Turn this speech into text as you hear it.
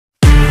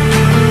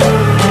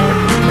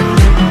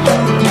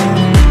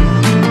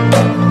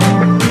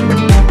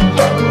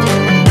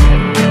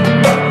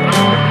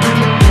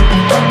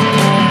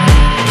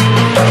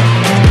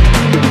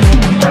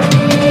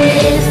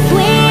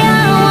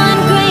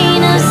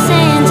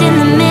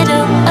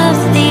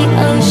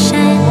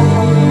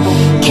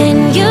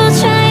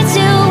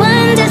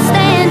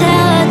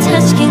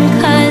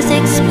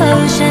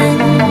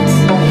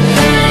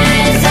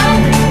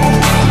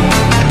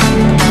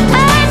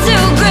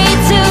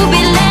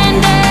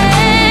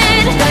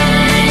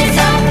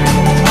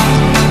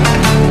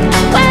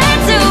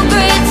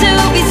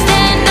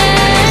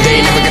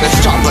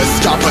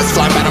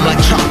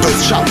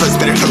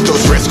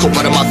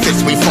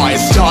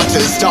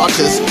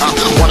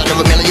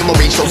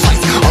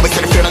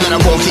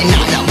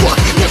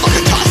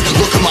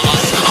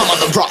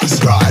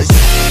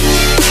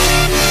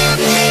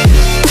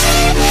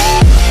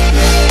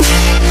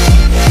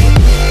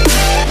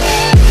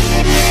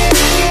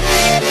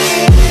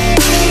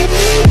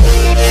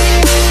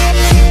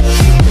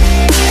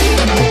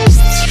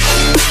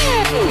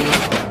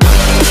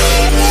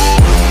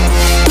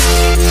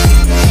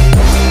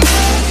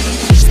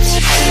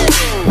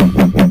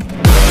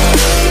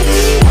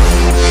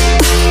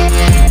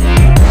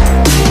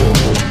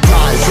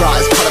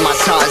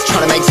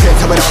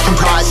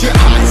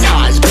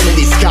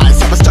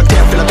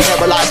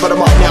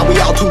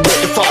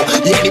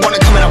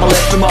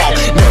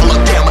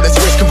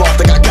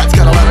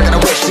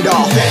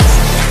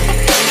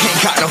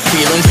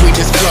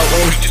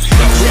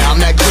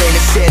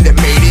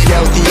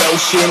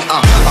motion.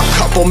 A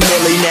couple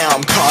milli now,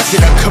 I'm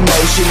causing a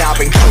commotion. I've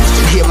been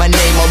coasting, hear my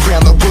name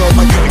around the world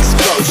like an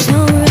explosion.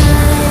 So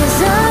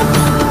rise up,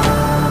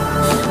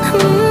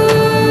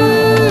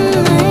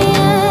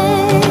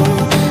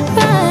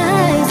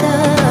 rise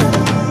up.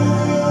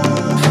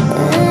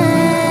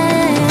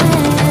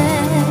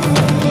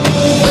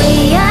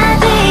 We are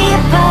the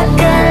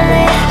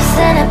apocalypse,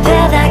 and a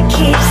pill that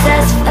keeps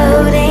us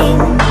floating.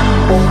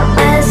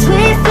 As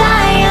we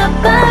fly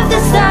above the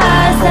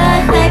stars,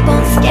 the night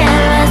won't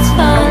scare us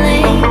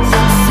falling.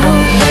 So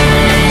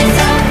rise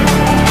up,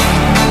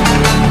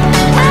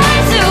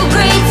 I'm too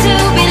great to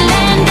be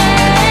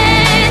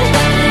landed.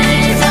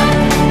 Rise up,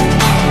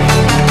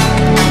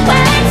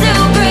 way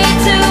too great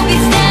to be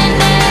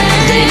standing.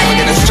 They ain't never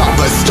gonna stop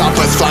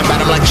us, fly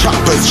by them like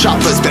choppers.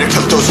 Better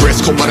tuck those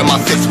wrists, cold blood in my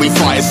fists, we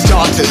fire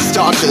starters.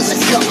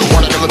 Let's go,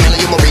 one out of a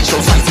million, we'll reach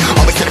those heights.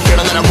 Always had a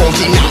feeling that I won't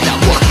deny that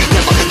work,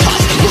 never can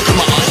toss. Look in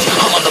my eyes,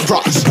 I'm on the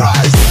rocks.